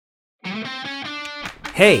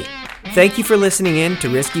Hey, thank you for listening in to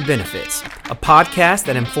Risky Benefits, a podcast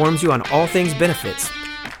that informs you on all things benefits.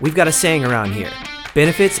 We've got a saying around here: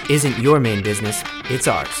 benefits isn't your main business, it's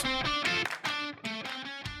ours.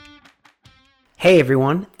 Hey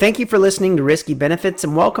everyone, thank you for listening to Risky Benefits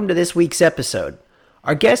and welcome to this week's episode.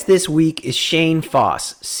 Our guest this week is Shane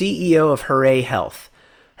Foss, CEO of Hooray Health.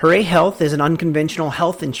 Hooray Health is an unconventional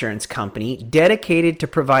health insurance company dedicated to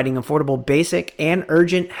providing affordable basic and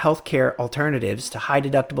urgent healthcare alternatives to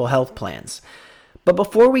high-deductible health plans. But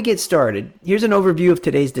before we get started, here's an overview of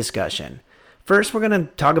today's discussion. First, we're going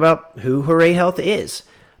to talk about who Hooray Health is,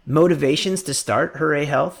 motivations to start Hooray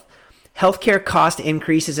Health, healthcare cost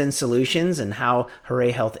increases and solutions and how Hooray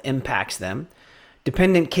Health impacts them,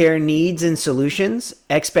 dependent care needs and solutions,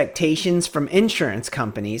 expectations from insurance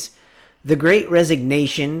companies, the Great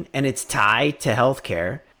Resignation and its tie to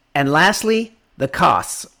healthcare, and lastly, the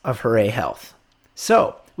costs of Hooray Health.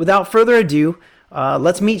 So, without further ado,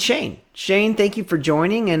 let's meet Shane. Shane, thank you for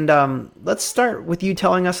joining, and let's start with you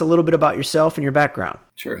telling us a little bit about yourself and your background.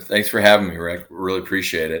 Sure. Thanks for having me, Rick. Really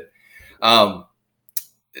appreciate it. I've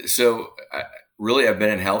been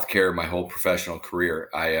in healthcare my whole professional career.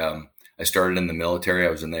 I started in the military.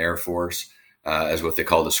 I was in the Air Force as what they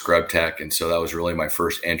call the scrub tech. And so that was really my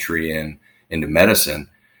first entry into medicine.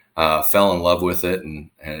 Fell in love with it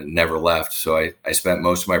and never left. So I spent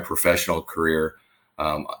most of my professional career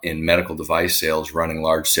in medical device sales, running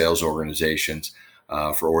large sales organizations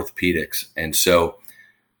for orthopedics. And so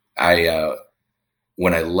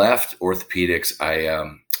when I left orthopedics,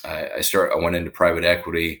 I went into private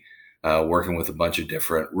equity, working with a bunch of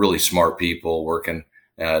different really smart people, working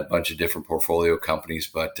at a bunch of different portfolio companies.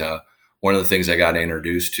 But one of the things I got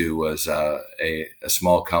introduced to was a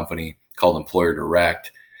small company called Employer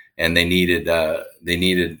Direct, and they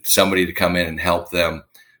needed somebody to come in and help them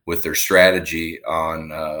with their strategy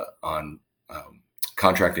on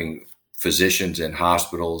contracting physicians in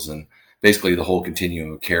hospitals and basically the whole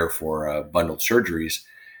continuum of care for bundled surgeries.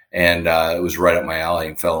 And it was right up my alley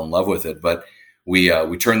and fell in love with it. But we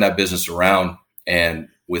turned that business around, and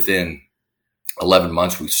within 11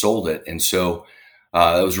 months we sold it. And so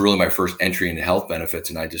that was really my first entry into health benefits,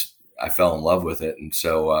 and I fell in love with it. And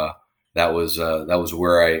so that was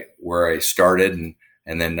where I started,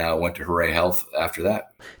 and then went to Hooray Health after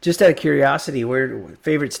that. Just out of curiosity,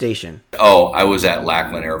 favorite station? Oh, I was at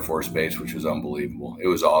Lackland Air Force Base, which was unbelievable. It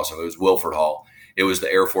was awesome. It was Wilford Hall. It was the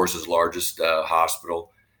Air Force's largest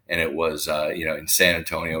hospital, and it was in San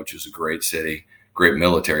Antonio, which is a great city, great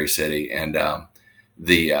military city. And I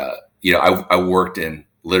worked in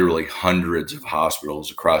literally hundreds of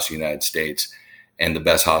hospitals across the United States, and the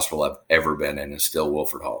best hospital I've ever been in is still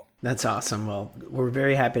Wilford Hall. That's awesome. Well, we're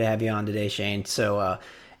very happy to have you on today, Shane. So,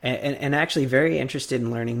 and actually very interested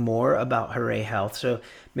in learning more about Hooray Health. So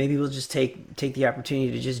maybe we'll just take the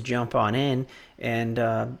opportunity to just jump on in and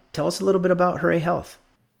tell us a little bit about Hooray Health.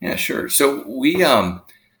 Yeah, sure. So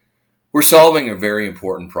we're solving a very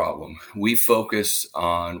important problem. We focus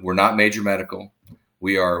on, we're not major medical.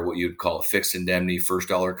 We are what you'd call a fixed indemnity, first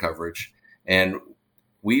dollar coverage. And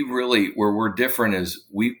we really, where we're different is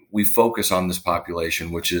we focus on this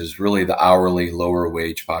population, which is really the hourly, lower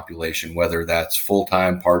wage population, whether that's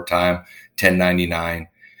full-time, part-time, 1099.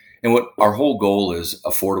 And what our whole goal is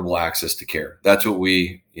affordable access to care. That's what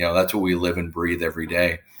we live and breathe every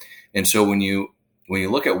day. And so when you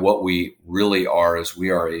look at what we really are, is we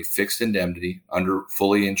are a fixed indemnity,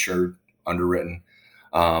 fully insured, underwritten.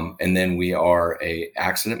 And then we are a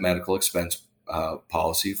accident medical expense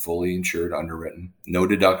policy, fully insured, underwritten, no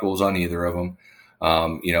deductibles on either of them.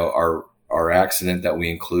 Our accident that we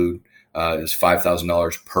include is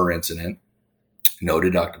 $5,000 per incident, no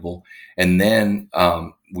deductible. And then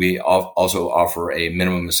we also offer a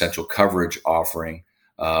minimum essential coverage offering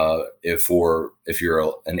if you're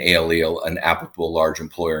an ALE, an applicable large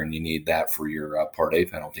employer, and you need that for your Part A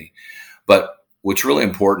penalty. But what's really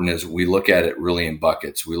important is we look at it really in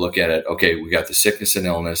buckets. We look at it, okay, we got the sickness and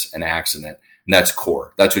illness and accident, and that's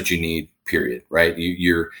core. That's what you need, period, right?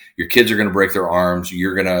 Your kids are going to break their arms.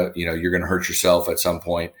 You're going to hurt yourself at some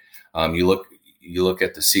point. You look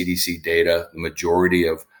at the CDC data, the majority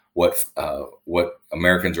of what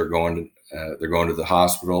Americans are going to, they're going to the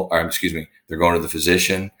hospital, they're going to the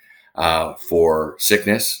physician for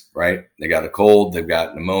sickness, right? They got a cold, they've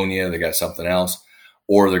got pneumonia, they got something else,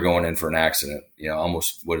 or they're going in for an accident.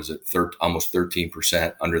 Almost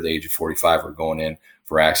 13% under the age of 45 are going in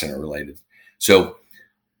for accident related. So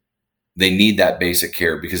they need that basic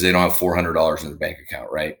care because they don't have $400 in their bank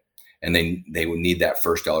account, right? And they would need that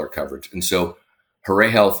first dollar coverage. And so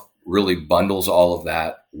Hooray Health really bundles all of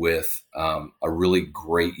that with a really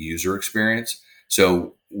great user experience.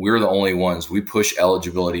 So we're the only ones. We push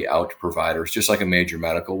eligibility out to providers, just like a major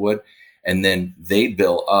medical would. And then they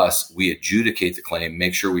bill us. We adjudicate the claim,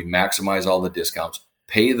 make sure we maximize all the discounts,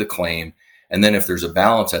 pay the claim. And then if there's a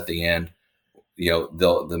balance at the end,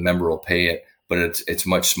 the member will pay it, but it's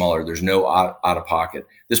much smaller. There's no out of pocket.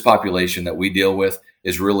 This population that we deal with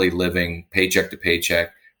is really living paycheck to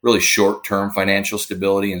paycheck, really short-term financial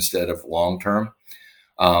stability instead of long-term.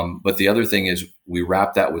 But the other thing is we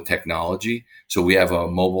wrap that with technology. So we have a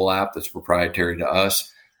mobile app that's proprietary to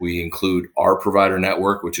us. We include our provider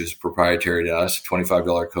network, which is proprietary to us,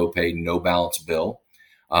 $25 copay, no balance bill.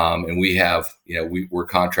 And we have, we're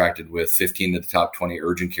contracted with 15 of the top 20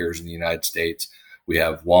 urgent cares in the United States. We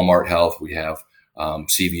have Walmart Health. We have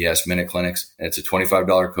CVS Minute Clinics. And it's a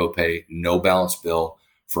 $25 copay, no balance bill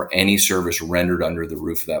for any service rendered under the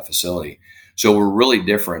roof of that facility. So we're really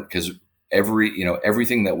different because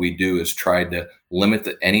everything that we do is tried to limit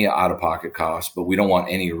any out-of-pocket costs, but we don't want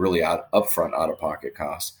any really upfront out-of-pocket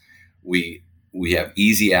costs. We have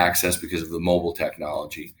easy access because of the mobile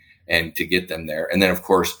technology and to get them there. And then, of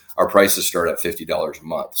course, our prices start at $50 a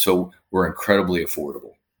month. So we're incredibly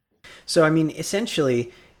affordable. So, I mean,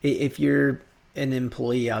 essentially, if you're an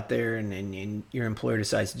employee out there and your employer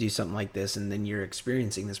decides to do something like this and then you're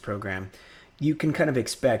experiencing this program, you can kind of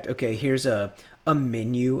expect, okay, here's a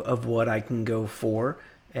menu of what I can go for.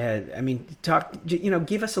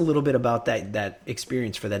 Give us a little bit about that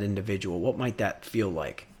experience for that individual. What might that feel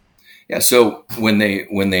like? Yeah. So when they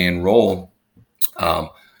enroll,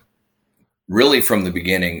 really from the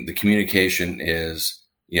beginning, the communication is,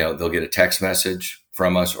 they'll get a text message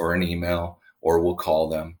from us or an email, or we'll call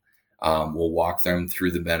them. We'll walk them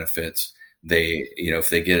through the benefits. If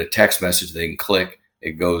they get a text message, they can click.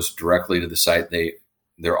 It goes directly to the site.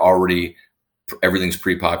 Everything's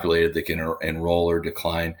pre-populated. They can enroll or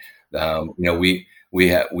decline. We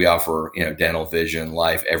offer, dental, vision,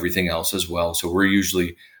 life, everything else as well. So we're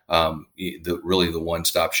usually the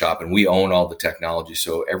one-stop shop, and we own all the technology.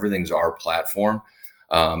 So everything's our platform.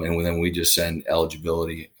 And then we just send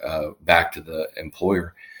eligibility back to the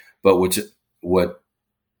employer. But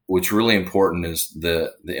what's really important is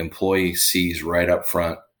the employee sees right up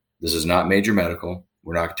front, this is not major medical.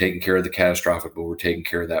 We're not taking care of the catastrophic, but we're taking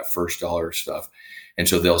care of that first dollar stuff. And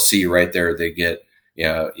so they'll see right there, they get,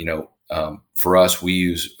 for us, we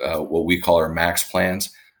use what we call our max plans.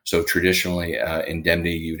 So traditionally,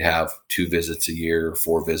 indemnity, you'd have 2 visits a year,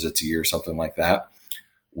 4 visits a year, something like that.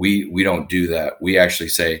 We don't do that. We actually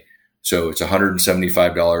say, so it's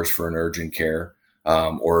 $175 for an urgent care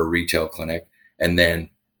or a retail clinic. And then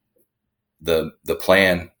the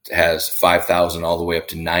plan has $5,000 all the way up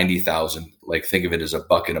to $90,000. Like, think of it as a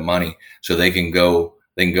bucket of money. So they can go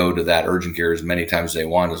to that urgent care as many times as they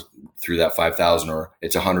want through that $5,000, or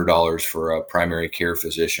it's $100 for a primary care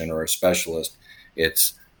physician or a specialist.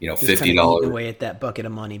 It's, Just $50 kind of eating away at that bucket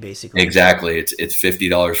of money, basically. Exactly. It's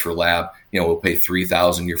 $50 for lab. We'll pay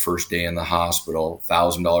 $3,000 your first day in the hospital,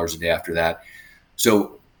 $1,000 a day after that.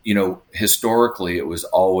 So, historically it was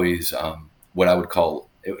always what I would call,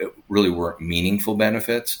 it really weren't meaningful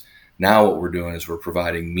benefits. Now what we're doing is we're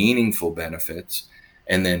providing meaningful benefits,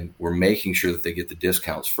 and then we're making sure that they get the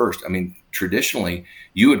discounts first. I mean, traditionally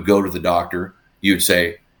you would go to the doctor, you would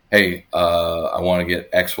say, hey, I want to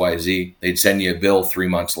get XYZ. They'd send you a bill 3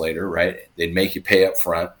 months later, right? They'd make you pay up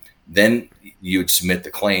front. Then you'd submit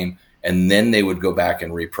the claim, and then they would go back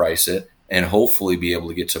and reprice it and hopefully be able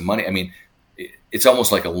to get some money. I mean, it's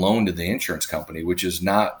almost like a loan to the insurance company, which is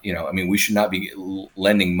not, we should not be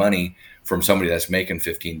lending money from somebody that's making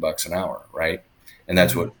 $15 an hour, right? And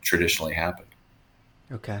that's what traditionally happened.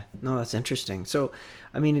 Okay. No, that's interesting. So,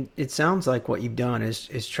 I mean, it sounds like what you've done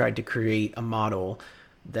is tried to create a model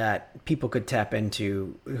that people could tap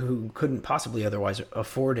into who couldn't possibly otherwise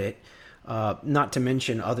afford it. Not to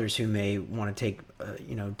mention others who may want to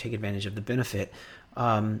take advantage of the benefit.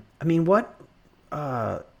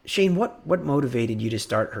 Shane, what motivated you to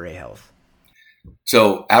start Hooray Health?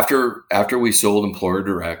 So after we sold Employer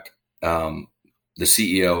Direct, the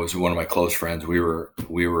CEO is one of my close friends. We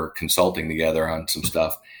were consulting together on some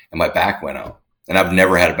stuff, and my back went out, and I've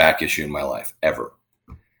never had a back issue in my life ever.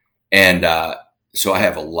 And so I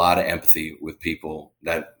have a lot of empathy with people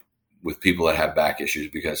that have back issues,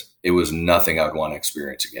 because it was nothing I would want to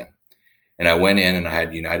experience again. And I went in and I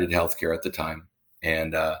had United Healthcare at the time,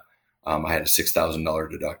 and I had a $6,000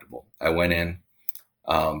 deductible. I went in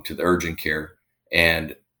to the urgent care,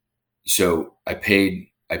 and so I paid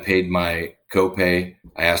my copay.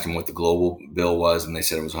 I asked them what the global bill was, and they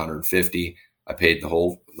said it was $150. I paid the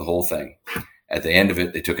whole thing. At the end of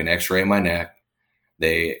it, they took an X-ray of my neck.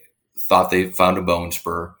 They thought they found a bone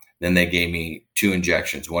spur. Then they gave me 2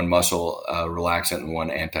 injections, one muscle relaxant and one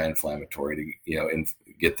anti-inflammatory to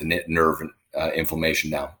get the nerve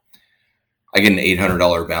inflammation down. I get an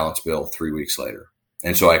 $800 balance bill 3 weeks later.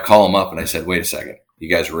 And so I call them up and I said, wait a second, you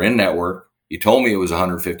guys were in network. You told me it was a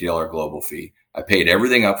 $150 global fee. I paid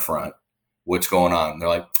everything up front. What's going on? And they're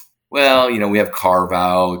like, well, we have carve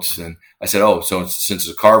outs. And I said, oh, so since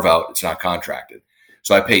it's a carve out, it's not contracted.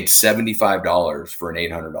 So I paid $75 for an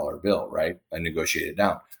 $800 bill, right? I negotiated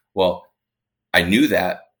down. Well, I knew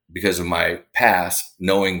that because of my past,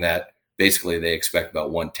 knowing that basically they expect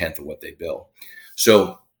about 1/10 of what they bill.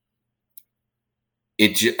 So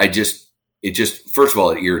it just, first of all,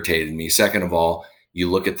 it irritated me. Second of all, you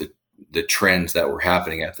look at the trends that were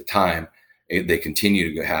happening at the time, they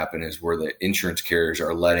continue to happen, is where the insurance carriers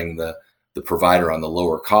are letting the provider on the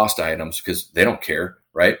lower cost items, because they don't care,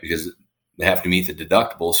 right? Because they have to meet the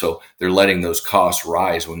deductible. So they're letting those costs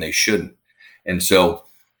rise when they shouldn't. And so,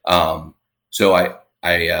 I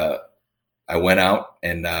went out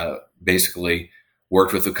and basically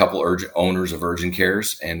worked with a couple owners of urgent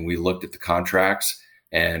cares, and we looked at the contracts,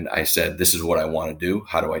 and I said, this is what I want to do.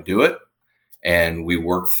 How do I do it? And we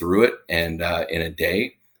worked through it and in a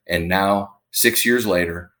day. And now 6 years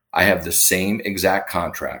later, I have the same exact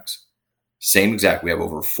contracts, we have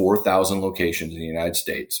over 4,000 locations in the United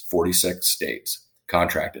States, 46 states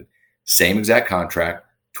contracted, same exact contract,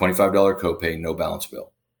 $25 copay, no balance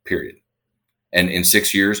bill, period. And in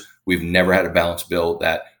 6 years, we've never had a balance bill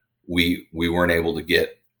that we weren't able to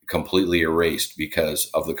get completely erased because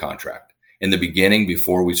of the contract. In the beginning,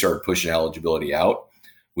 before we started pushing eligibility out,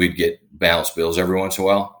 we'd get balance bills every once in a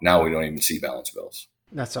while. Now we don't even see balance bills.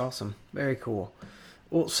 That's awesome. Very cool.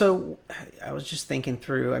 Well, so I was just thinking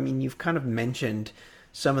through, you've kind of mentioned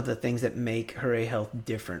some of the things that make Hooray Health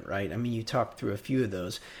different, right? You talked through a few of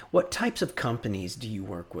those. What types of companies do you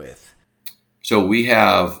work with? So we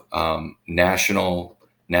have national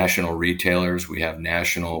retailers. We have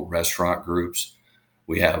national restaurant groups.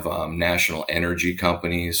 We have national energy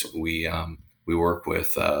companies. We work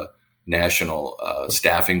with national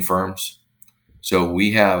staffing firms. So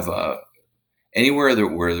we have anywhere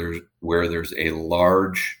where there's a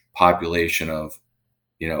large population of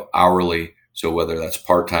hourly. So whether that's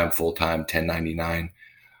part-time, full-time, 1099,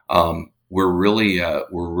 we're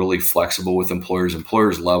really flexible with employers.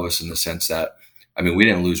 Employers love us in the sense that, we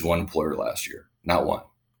didn't lose one employer last year, not one.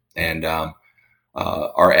 And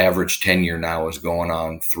our average tenure now is going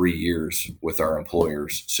on 3 years with our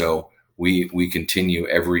employers. So we continue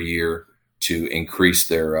every year to increase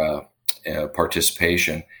their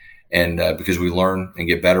participation, and because we learn and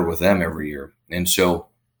get better with them every year. And so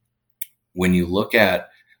when you look at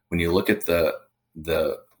the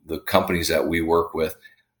companies that we work with,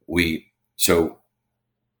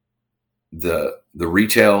 the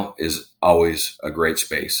retail is always a great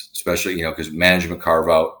space, especially, because management carve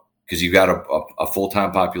out, because you've got a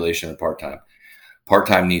full-time population and part-time.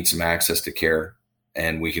 Part-time needs some access to care,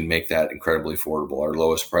 and we can make that incredibly affordable. Our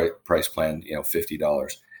lowest price plan,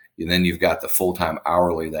 $50. And then you've got the full-time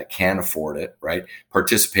hourly that can afford it, right?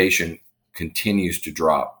 Participation continues to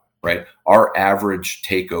drop, right? Our average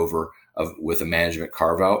takeover with a management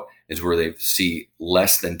carve out is where they see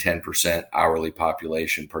less than 10% hourly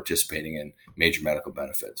population participating in major medical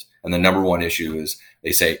benefits. And the number one issue is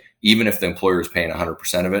they say, even if the employer is paying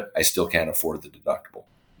 100% of it, I still can't afford the deductible,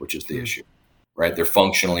 which is the issue, right? They're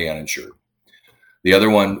functionally uninsured. The other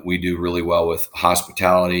one we do really well with,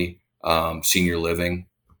 hospitality, senior living.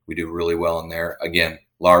 We do really well in there. Again,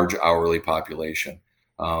 large hourly population.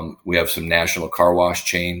 We have some national car wash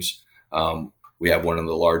chains. We have one of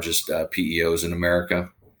the largest PEOs in America.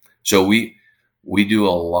 So we do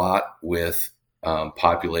a lot with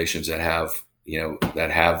populations that have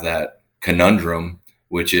that conundrum,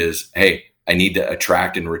 which is, hey, I need to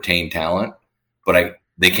attract and retain talent, but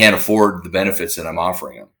they can't afford the benefits that I'm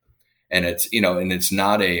offering them. And it's, and it's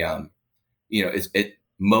not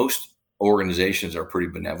most organizations are pretty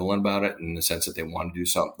benevolent about it in the sense that they want to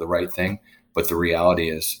do the right thing. But the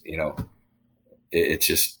reality is, it's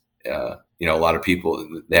just, a lot of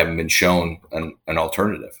people, they haven't been shown an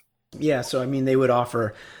alternative. Yeah. So, they would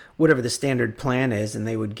offer whatever the standard plan is, and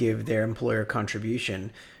they would give their employer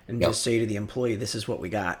contribution and just say to the employee, this is what we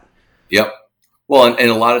got. Yep. Well, and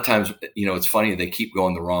a lot of times, it's funny, they keep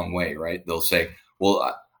going the wrong way, right? They'll say,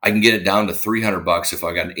 well, I can get it down to $300 if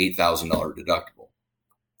I got an $8,000 deductible.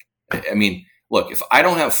 Look, if I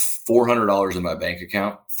don't have $400 in my bank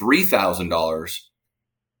account, $3,000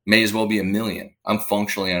 may as well be $1 million. I'm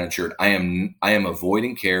functionally uninsured. I am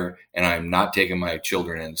avoiding care, and I am not taking my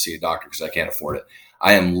children in to see a doctor because I can't afford it.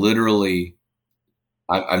 I am literally,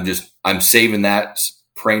 I'm saving that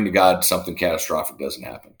praying to God something catastrophic doesn't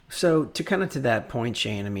happen. So to that point,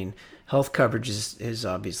 Shane, I mean, health coverage is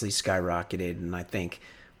obviously skyrocketed, and I think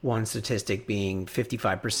one statistic being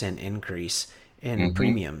 55% increase in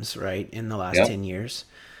premiums, right, in the last 10 years.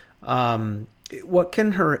 What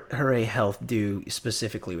can Hooray Health do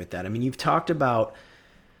specifically with that? I mean, you've talked about,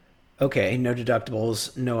 okay, no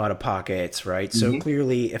deductibles, no out of pockets, right? So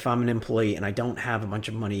clearly, if I'm an employee and I don't have a bunch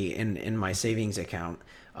of money in my savings account,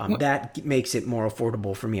 that makes it more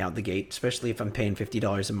affordable for me out the gate, especially if I'm paying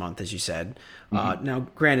 $50 a month, as you said. Now,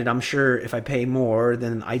 granted, I'm sure if I pay more,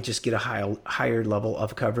 then I just get a higher level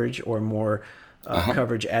of coverage or more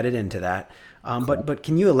coverage added into that. But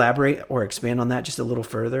can you elaborate or expand on that just a little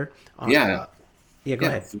further? Yeah. Go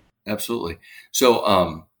ahead. Absolutely.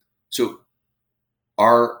 So, so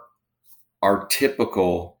our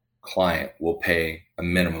typical client will pay a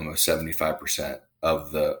minimum of 75%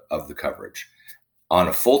 of the coverage. On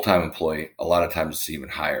a full-time employee, a lot of times it's even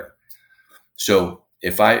higher. So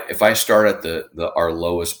if I start at our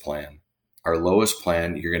lowest plan,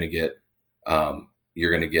 you're going to get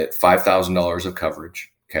 $5,000 of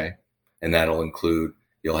coverage. Okay. And that'll include,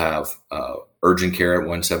 you'll have urgent care at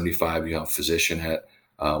 $175. You'll have physician at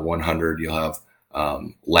 $100. You'll have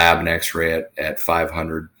lab and x-ray at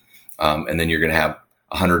 $500. And then you're going to have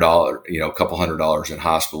 $100, a couple $100 in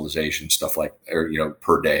hospitalization, stuff like,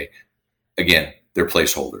 per day. Again, they're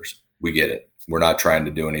placeholders. We get it. We're not trying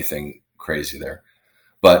to do anything crazy there.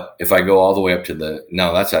 But if I go all the way up to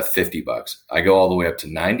that's at $50. I go all the way up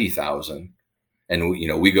to 90,000, and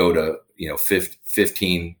we go to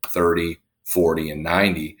 15, 30, 40, and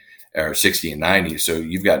 90, or 60 and 90. So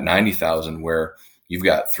you've got 90,000 where you've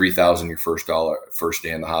got $3,000 your first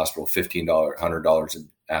day in the hospital, $15, $100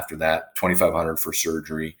 after that, $2,500 for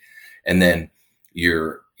surgery, and then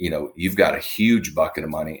you've got a huge bucket of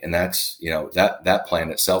money, and that's that plan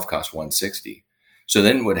itself costs $160. So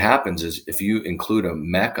then what happens is if you include a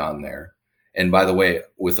mech on there, and by the way,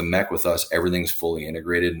 with a mech with us, everything's fully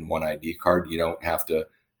integrated in one ID card. You don't have to,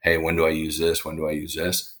 hey, when do I use this? When do I use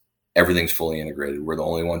this? Everything's fully integrated. We're the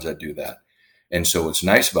only ones that do that. And so what's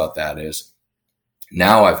nice about that is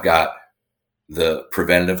now I've got the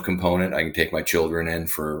preventative component. I can take my children in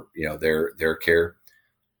for their care.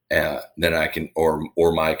 Then I can,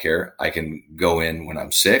 or my care, I can go in when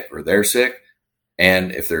I'm sick or they're sick.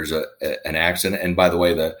 And if there's an accident, and by the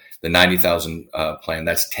way, the 90,000 plan,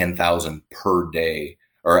 that's 10,000 per day,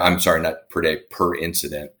 or I'm sorry, not per day, per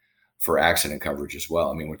incident for accident coverage as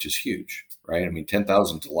well. I mean, which is huge, right? I mean,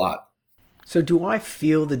 10,000 is a lot. So do I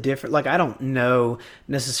feel the difference? Like, I don't know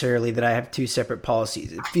necessarily that I have two separate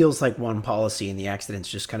policies. It feels like one policy and the accident's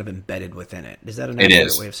just kind of embedded within it. Is that an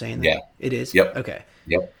accurate way of saying that? Yeah. It is? Yep. Okay.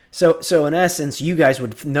 Yep. So in essence, you guys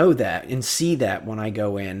would know that and see that when I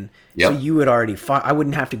go in. Yep. So you would already I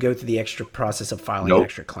wouldn't have to go through the extra process of filing an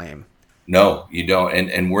extra claim. No, you don't.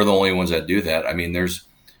 And we're the only ones that do that. I mean, there's,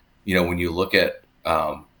 when you look at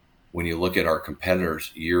our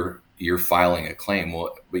competitors, you're filing a claim.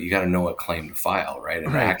 Well, but you got to know what claim to file, right?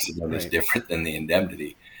 An accident is different than the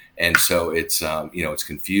indemnity. And so it's, it's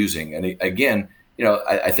confusing. And again,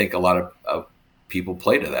 I think a lot of people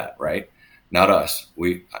play to that, right? Not us.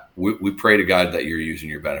 We pray to God that you're using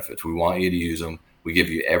your benefits. We want you to use them. We give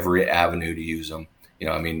you every avenue to use them.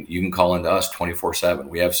 You can call into us 24/7.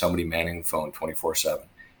 We have somebody manning the phone 24/7.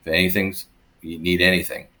 If you need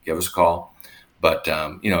anything, give us a call. But,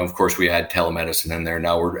 of course, we add telemedicine in there.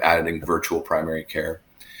 Now we're adding virtual primary care.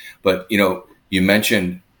 But, you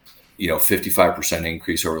mentioned, 55%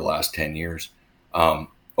 increase over the last 10 years.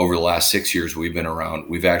 Over the last 6 years we've been around,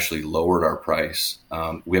 we've actually lowered our price.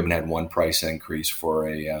 We haven't had one price increase for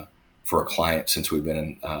a client since we've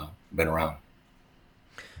been around.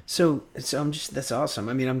 So that's awesome.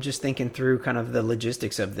 I mean, I'm just thinking through kind of the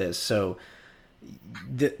logistics of this. So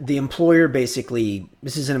the employer basically,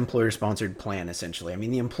 this is an employer sponsored plan essentially. I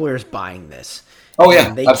mean, the employer's buying this. Oh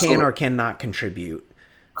yeah, they absolutely. Can or cannot contribute.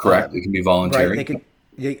 Correct. It can be voluntary. Right.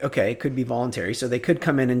 It could be voluntary. So they could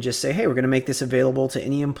come in and just say, hey, we're going to make this available to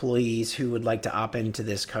any employees who would like to opt into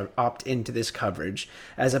this coverage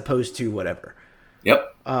as opposed to whatever.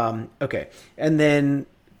 Yep. Okay. And then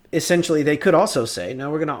essentially they could also say,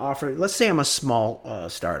 no, we're going to offer, let's say I'm a small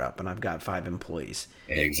startup and I've got 5 employees.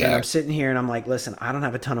 Exactly. And I'm sitting here and I'm like, listen, I don't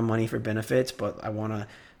have a ton of money for benefits, but I want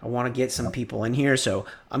to get some people in here. So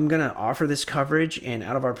I'm going to offer this coverage, and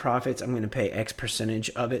out of our profits, I'm going to pay X percentage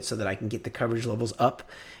of it so that I can get the coverage levels up.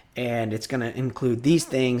 And it's going to include these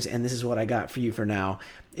things. And this is what I got for you for now.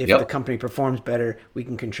 If the company performs better, we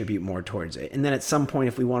can contribute more towards it. And then at some point,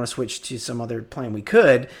 if we want to switch to some other plan, we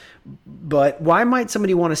could. But why might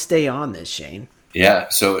somebody want to stay on this, Shane? Yeah,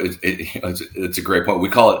 so it's a great point.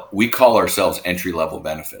 We call ourselves entry level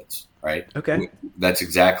benefits, right? Okay. That's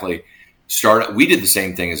exactly startup. We did the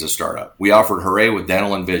same thing as a startup. We offered Hooray with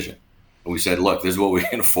dental and vision, and we said, look, this is what we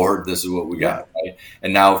can afford. This is what we Yeah. got, right?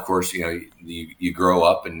 And now, of course, you grow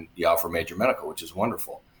up and you offer major medical, which is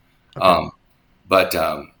wonderful. Okay. Um, but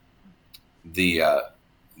the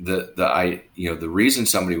the reason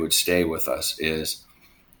somebody would stay with us is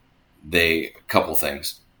a couple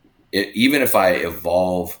things. Even if I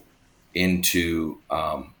evolve into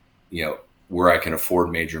where I can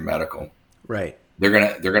afford major medical, Right. they're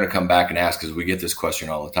gonna come back and ask, because we get this question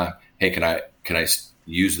all the time. Hey, can I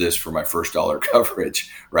use this for my first dollar coverage,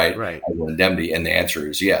 right? Right. As an indemnity, and the answer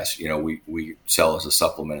is yes. We sell as a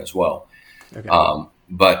supplement as well. Okay.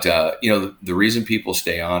 But the reason people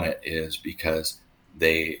stay on it is because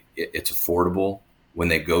it's affordable. When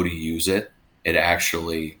they go to use it,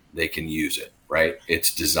 they can use it, right?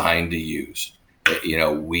 It's designed to use.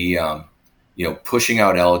 Pushing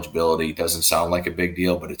out eligibility doesn't sound like a big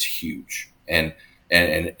deal, but it's huge. And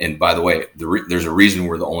by the way, there's a reason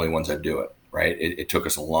we're the only ones that do it, right? It took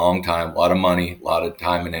us a long time, a lot of money, a lot of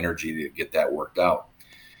time and energy to get that worked out.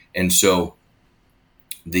 And so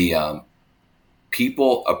the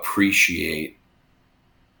people appreciate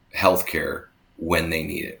healthcare when they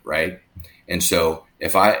need it, right? And so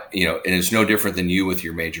and it's no different than you with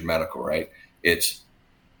your major medical, right? It's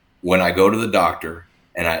when I go to the doctor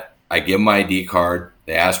and I give my ID card,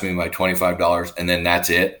 they ask me my $25, and then that's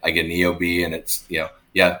it. I get an EOB, and it's,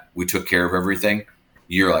 we took care of everything.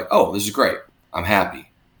 You're like, oh, this is great. I'm happy.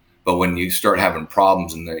 But when you start having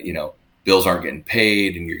problems and bills aren't getting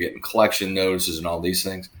paid and you're getting collection notices and all these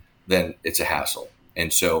things, then it's a hassle.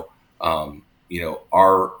 And so,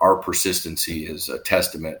 our persistency is a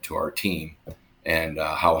testament to our team and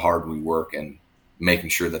how hard we work and making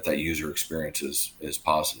sure that user experience is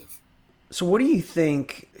positive. So what do you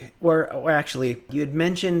think, or actually, you had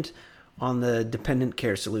mentioned on the dependent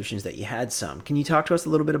care solutions that you had some. Can you talk to us a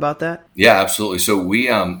little bit about that? Yeah, absolutely. So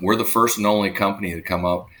we're the first and only company to come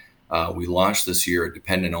up. We launched this year a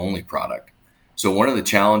dependent only product. So one of the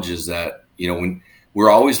challenges that, when we're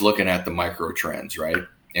always looking at the micro trends, right?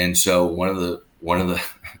 And so one of the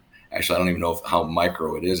actually, I don't even know how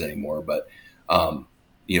micro it is anymore, but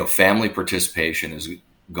family participation is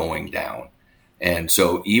going down. And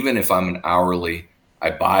so even if I'm an hourly, I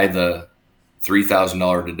buy the $3,000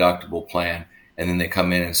 deductible plan, and then they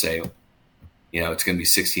come in and say, it's going to be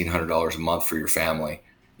 $1,600 a month for your family.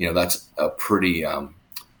 That's a pretty,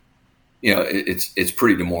 it's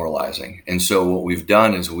pretty demoralizing. And so what we've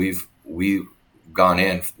done is we've gone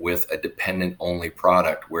in with a dependent only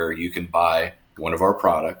product where you can buy one of our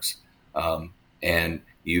products, and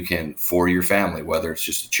you can, for your family, whether it's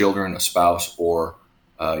just the children, a spouse, or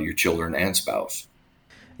your children and spouse.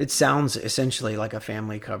 It sounds essentially like a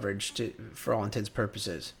family coverage for all intents and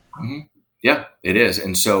purposes. Mm-hmm. Yeah, it is.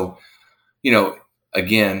 And so,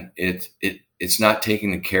 again, it's not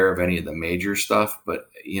taking care of any of the major stuff, but,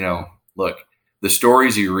 look, the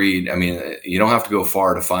stories you read, I mean, you don't have to go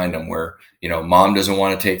far to find them where, mom doesn't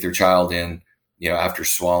want to take their child in, after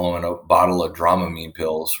swallowing a bottle of Dramamine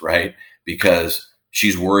pills, right? Because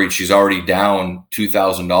she's worried she's already down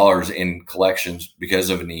 $2,000 in collections because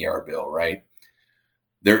of an ER bill, right?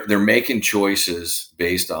 They're making choices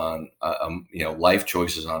based on life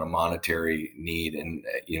choices on a monetary need, and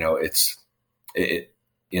it's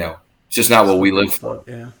just not what we live for.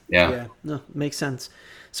 Yeah. No, makes sense.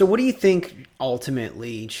 So, what do you think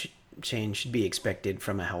ultimately change should be expected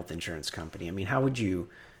from a health insurance company? I mean, how would you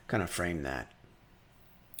kind of frame that?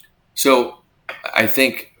 So, I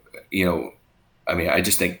think I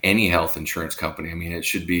just think any health insurance company, it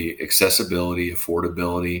should be accessibility,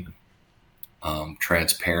 affordability,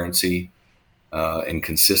 transparency, and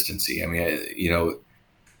consistency.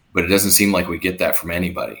 But it doesn't seem like we get that from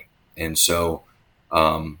anybody. And so,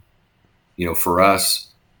 for us,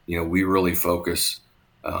 we really focus,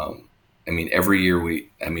 every year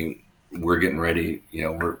we're getting ready,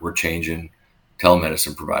 we're changing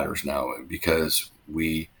telemedicine providers now because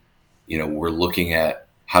we're looking at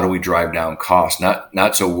how do we drive down costs?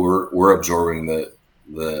 Not so we're absorbing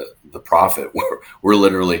the profit. We're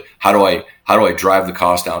literally how do I drive the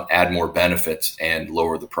cost down, add more benefits, and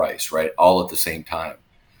lower the price, right? All at the same time.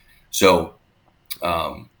 So,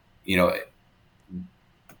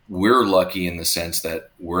 we're lucky in the sense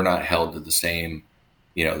that we're not held to the same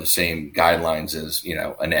guidelines as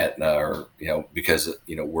an Aetna or because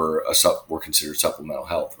we're considered supplemental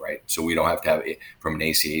health, right? So we don't have to have it from an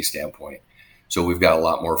ACA standpoint. So we've got a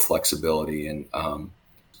lot more flexibility, and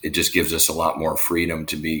it just gives us a lot more freedom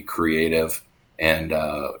to be creative and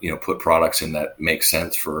put products in that make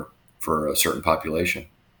sense for for a certain population.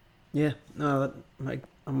 Yeah, no,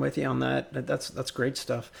 I'm with you on that. That's great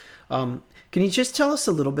stuff. Can you just tell us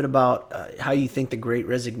a little bit about how you think the Great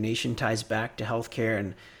Resignation ties back to healthcare,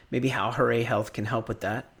 and maybe how Hooray Health can help with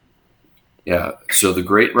that? Yeah. So the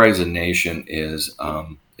Great Resignation is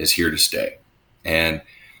here to stay, and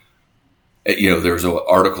there was an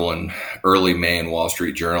article in early May in Wall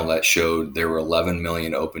Street Journal that showed there were 11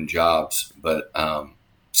 million open jobs, but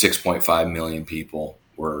 6.5 million people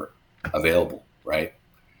were available, right?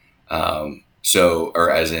 Or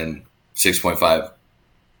as in 6.5,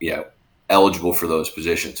 eligible for those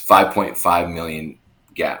positions, 5.5 million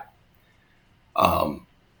gap.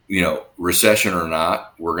 Recession or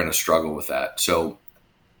not, we're going to struggle with that. So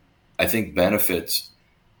I think benefits,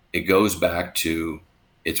 it goes back to,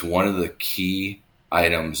 it's one of the key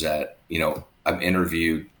items that, I've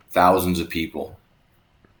interviewed thousands of people.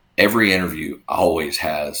 Every interview always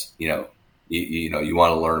has, you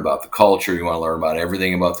want to learn about the culture, you want to learn about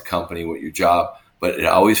everything about the company, what your job, but it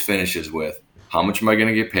always finishes with, how much am I going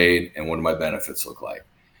to get paid and what do my benefits look like?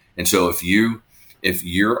 And so if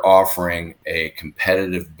you're offering a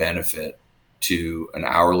competitive benefit to an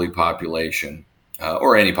hourly population,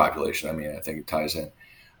 or any population, I think it ties in,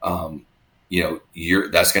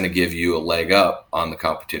 that's going to give you a leg up on the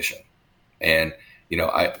competition. And,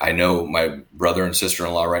 I know my brother and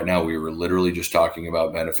sister-in-law right now, we were literally just talking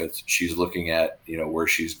about benefits. She's looking at, where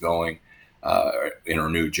she's going in her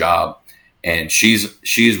new job, and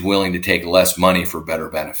she's willing to take less money for better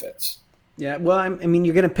benefits. Yeah, well,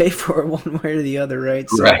 you're going to pay for it one way or the other, right?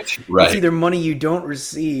 So Right. It's either money you don't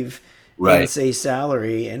receive Right. in, say,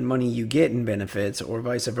 salary, and money you get in benefits, or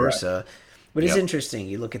vice versa. Right. But it's interesting.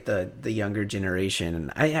 You look at the younger generation,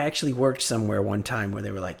 and I actually worked somewhere one time where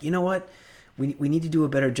they were like, you know what? We need to do a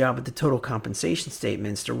better job with the total compensation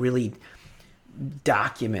statements to really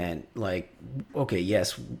document, like, okay,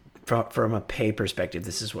 yes, from a pay perspective,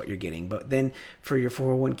 this is what you're getting. But then for your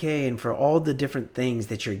 401k and for all the different things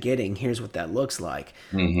that you're getting, here's what that looks like.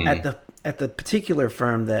 Mm-hmm. At the particular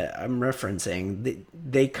firm that I'm referencing,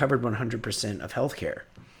 they covered 100% of healthcare.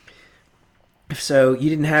 So you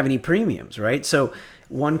didn't have any premiums, right? So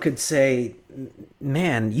one could say,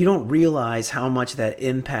 man, you don't realize how much that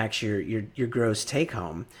impacts your gross take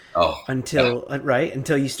home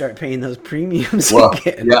until you start paying those premiums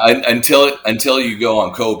again. Yeah, until you go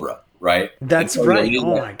on Cobra, right? That's right.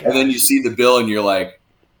 Oh my god! And then you see the bill and you're like,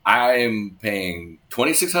 I'm paying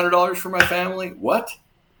 $2,600 for my family. What?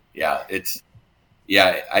 Yeah,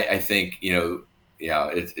 I think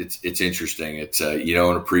it's interesting. It's you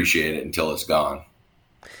don't appreciate it until it's gone.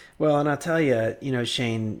 Well, and I'll tell you,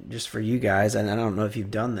 Shane, just for you guys, and I don't know if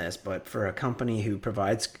you've done this, but for a company who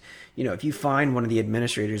provides, if you find one of the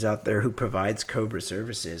administrators out there who provides Cobra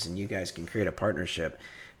services and you guys can create a partnership,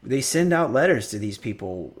 they send out letters to these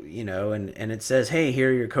people, and it says, hey, here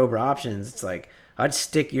are your Cobra options. It's like, I'd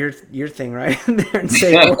stick your thing right in there and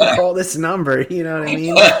say, call this number, you know what I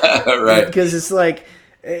mean? Right. Because it's like,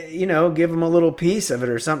 give them a little piece of it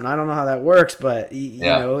or something. I don't know how that works, but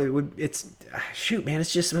it's shoot, man,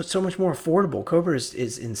 it's just so much more affordable. Cobra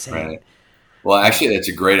is insane. Right. Well, actually, that's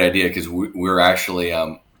a great idea, because we're actually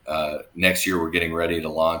next year we're getting ready to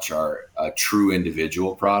launch our true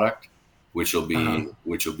individual product, which will be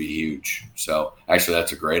huge. So actually,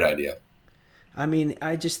 that's a great idea.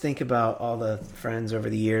 I just think about all the friends over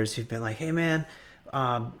the years who've been like, hey, man,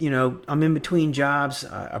 I'm in between jobs.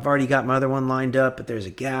 I've already got my other one lined up, but there's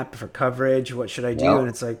a gap for coverage. What should I do? And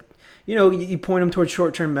it's like, you point them towards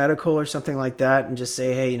short-term medical or something like that, and just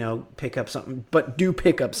say, hey, pick up something, but do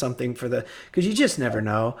pick up something because you just never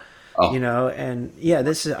know, and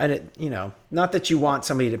this is, not that you want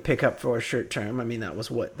somebody to pick up for a short-term. That was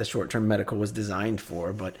what the short-term medical was designed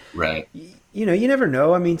for, but right. You never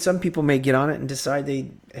know. Some people may get on it and decide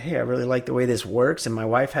hey, I really like the way this works, and my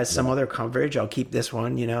wife has some other coverage. I'll keep this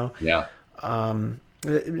one, Yeah. No,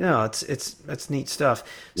 it's neat stuff.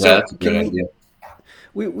 So yeah, that's a good idea.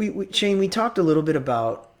 Shane, we talked a little bit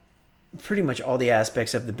about pretty much all the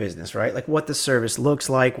aspects of the business, right? Like what the service looks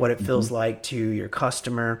like, what it feels like to your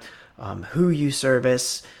customer, who you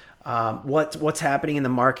service, what's happening in the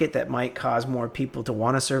market that might cause more people to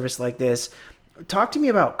want a service like this. Talk to me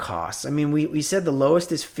about costs. We said the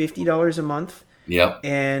lowest is $50 a month. Yep.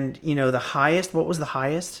 And the highest, what was the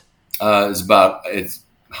highest? It's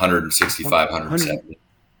 165, 170.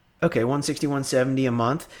 Okay, 160, 170 a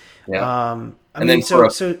month. Yeah. Go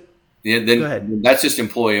ahead. That's just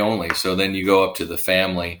employee only. So then you go up to the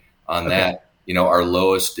family on that. Our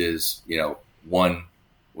lowest is,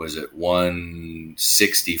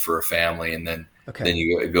 160 for a family, and then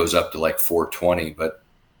it goes up to like 420, but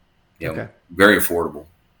very affordable.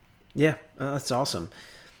 Yeah, that's awesome.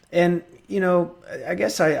 And, I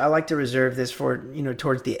guess I like to reserve this for,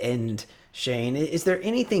 towards the end, Shane. Is there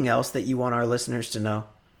anything else that you want our listeners to know?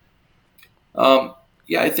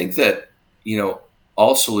 Yeah, I think that,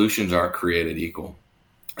 all solutions aren't created equal.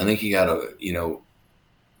 I think you got to,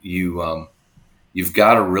 you've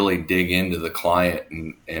got to really dig into the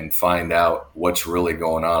client and find out what's really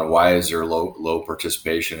going on. Why is there low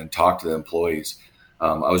participation, and talk to the employees.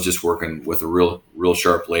 I was just working with a real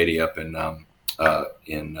sharp lady up in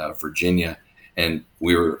Virginia, and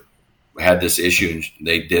we had this issue, and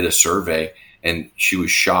they did a survey, and she was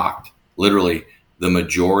shocked. Literally, the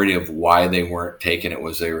majority of why they weren't taking it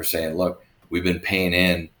was they were saying, look, we've been paying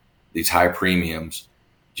in these high premiums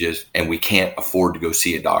and we can't afford to go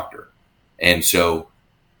see a doctor. And so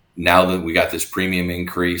now that we got this premium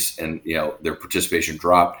increase and, their participation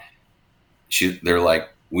dropped, they're like,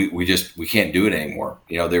 we can't do it anymore.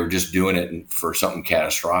 They were just doing it for something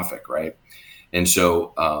catastrophic. Right. And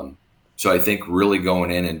so I think really going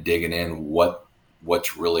in and digging in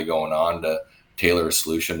what's really going on to tailor a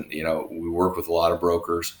solution. We work with a lot of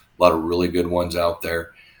brokers, a lot of really good ones out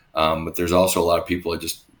there. But there's also a lot of people that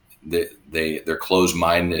just, they're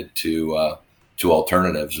closed-minded to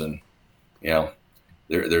alternatives. And,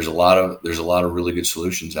 there's a lot of really good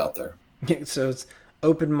solutions out there. So it's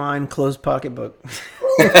open mind, closed pocketbook.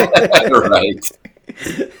 Right.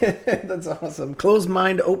 That's awesome. Closed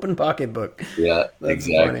mind, open pocketbook. Yeah, that's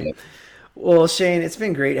exactly. Funny. Well, Shane, it's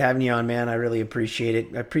been great having you on, man. I really appreciate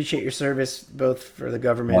it. I appreciate your service both for the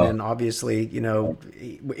government and obviously,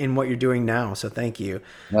 in what you're doing now. So thank you.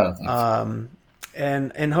 No,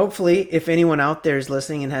 and hopefully if anyone out there is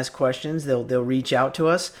listening and has questions, they'll reach out to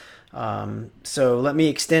us. So let me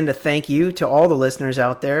extend a thank you to all the listeners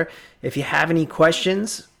out there. If you have any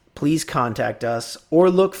questions, please contact us or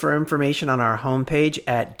look for information on our homepage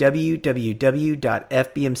at www.fbmc.com.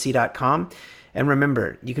 And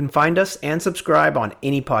remember, you can find us and subscribe on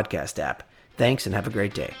any podcast app. Thanks and have a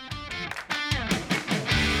great day.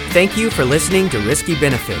 Thank you for listening to Risky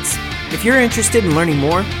Benefits. If you're interested in learning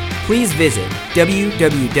more, please visit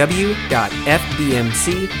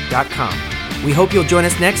www.fbmc.com. We hope you'll join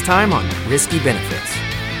us next time on Risky Benefits.